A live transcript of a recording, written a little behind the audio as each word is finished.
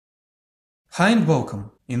Hi and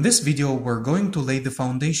welcome. In this video we're going to lay the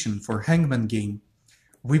foundation for Hangman game.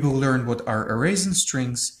 We will learn what are arrays and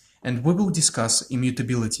strings, and we will discuss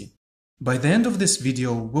immutability. By the end of this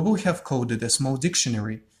video we will have coded a small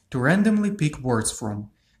dictionary to randomly pick words from,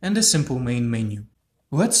 and a simple main menu.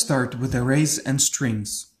 Let's start with arrays and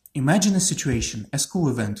strings. Imagine a situation, a school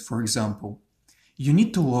event for example. You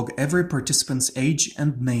need to log every participant's age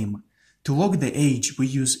and name. To log the age we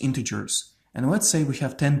use integers. And let's say we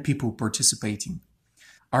have 10 people participating.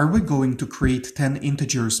 Are we going to create 10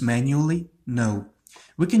 integers manually? No.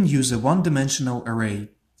 We can use a one-dimensional array.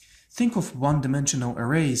 Think of one-dimensional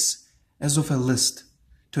arrays as of a list.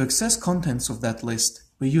 To access contents of that list,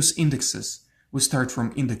 we use indexes. We start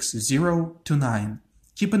from index 0 to 9.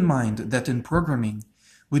 Keep in mind that in programming,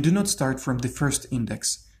 we do not start from the first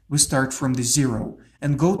index. We start from the 0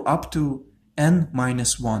 and go up to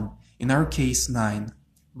n-1, in our case 9.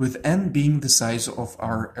 With n being the size of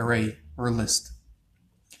our array or list.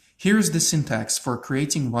 Here's the syntax for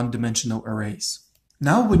creating one-dimensional arrays.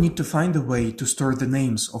 Now we need to find a way to store the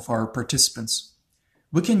names of our participants.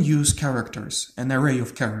 We can use characters, an array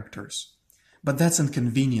of characters. But that's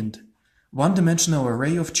inconvenient. One-dimensional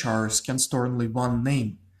array of chars can store only one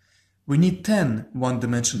name. We need 10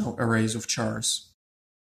 one-dimensional arrays of chars.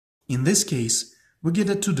 In this case, we get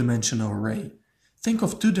a two-dimensional array. Think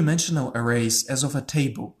of two-dimensional arrays as of a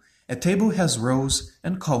table. A table has rows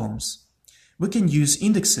and columns. We can use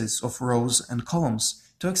indexes of rows and columns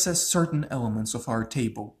to access certain elements of our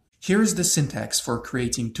table. Here is the syntax for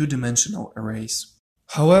creating two-dimensional arrays.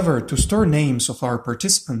 However, to store names of our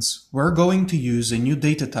participants, we're going to use a new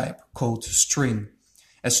data type called string.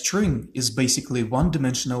 A string is basically a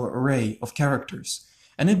one-dimensional array of characters,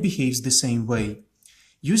 and it behaves the same way.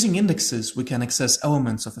 Using indexes, we can access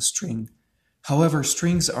elements of a string. However,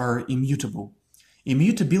 strings are immutable.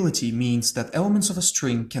 Immutability means that elements of a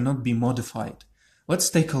string cannot be modified.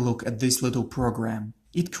 Let's take a look at this little program.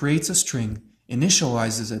 It creates a string,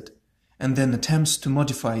 initializes it, and then attempts to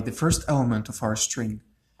modify the first element of our string.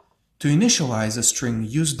 To initialize a string,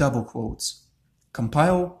 use double quotes.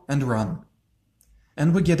 Compile and run.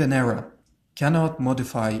 And we get an error. Cannot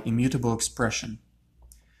modify immutable expression.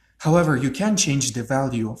 However, you can change the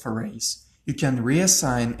value of arrays. You can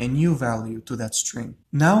reassign a new value to that string.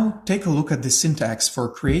 Now take a look at the syntax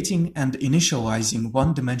for creating and initializing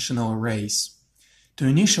one-dimensional arrays. To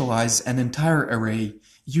initialize an entire array,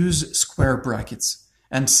 use square brackets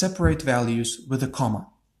and separate values with a comma.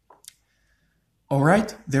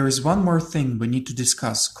 Alright, there is one more thing we need to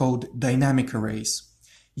discuss called dynamic arrays.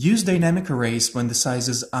 Use dynamic arrays when the size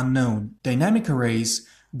is unknown. Dynamic arrays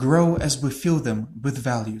grow as we fill them with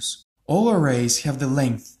values. All arrays have the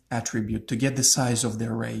length attribute to get the size of the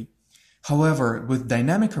array. However, with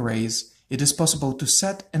dynamic arrays, it is possible to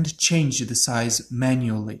set and change the size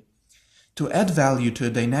manually. To add value to a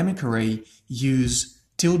dynamic array, use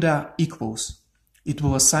 ~equals. It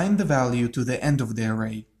will assign the value to the end of the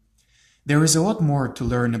array. There is a lot more to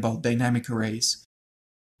learn about dynamic arrays.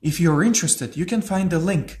 If you are interested, you can find a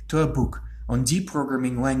link to a book on D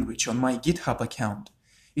programming language on my GitHub account.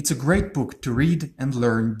 It's a great book to read and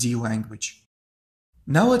learn D language.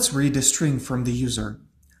 Now let's read a string from the user.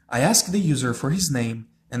 I ask the user for his name,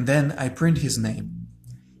 and then I print his name.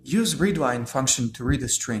 Use readLine function to read a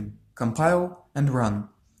string, compile and run.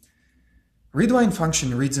 ReadLine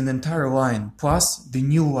function reads an entire line plus the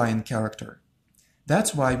new line character.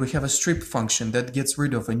 That's why we have a strip function that gets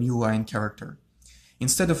rid of a new line character.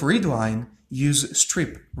 Instead of readLine, use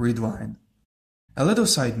strip readLine. A little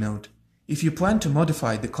side note, if you plan to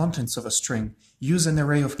modify the contents of a string, use an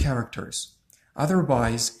array of characters.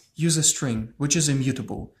 Otherwise, use a string which is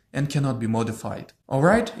immutable and cannot be modified.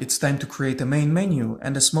 Alright, it's time to create a main menu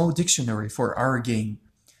and a small dictionary for our game.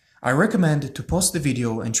 I recommend to pause the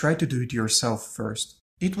video and try to do it yourself first.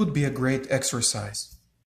 It would be a great exercise.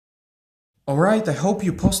 Alright, I hope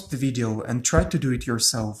you paused the video and tried to do it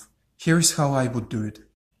yourself. Here's how I would do it.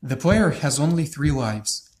 The player has only 3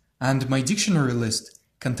 lives, and my dictionary list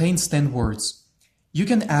contains 10 words. You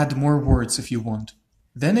can add more words if you want.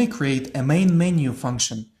 Then I create a main menu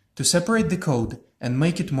function to separate the code and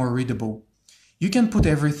make it more readable. You can put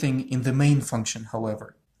everything in the main function,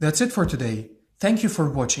 however. That's it for today. Thank you for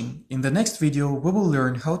watching. In the next video, we will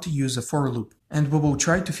learn how to use a for loop, and we will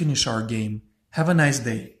try to finish our game. Have a nice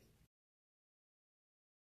day.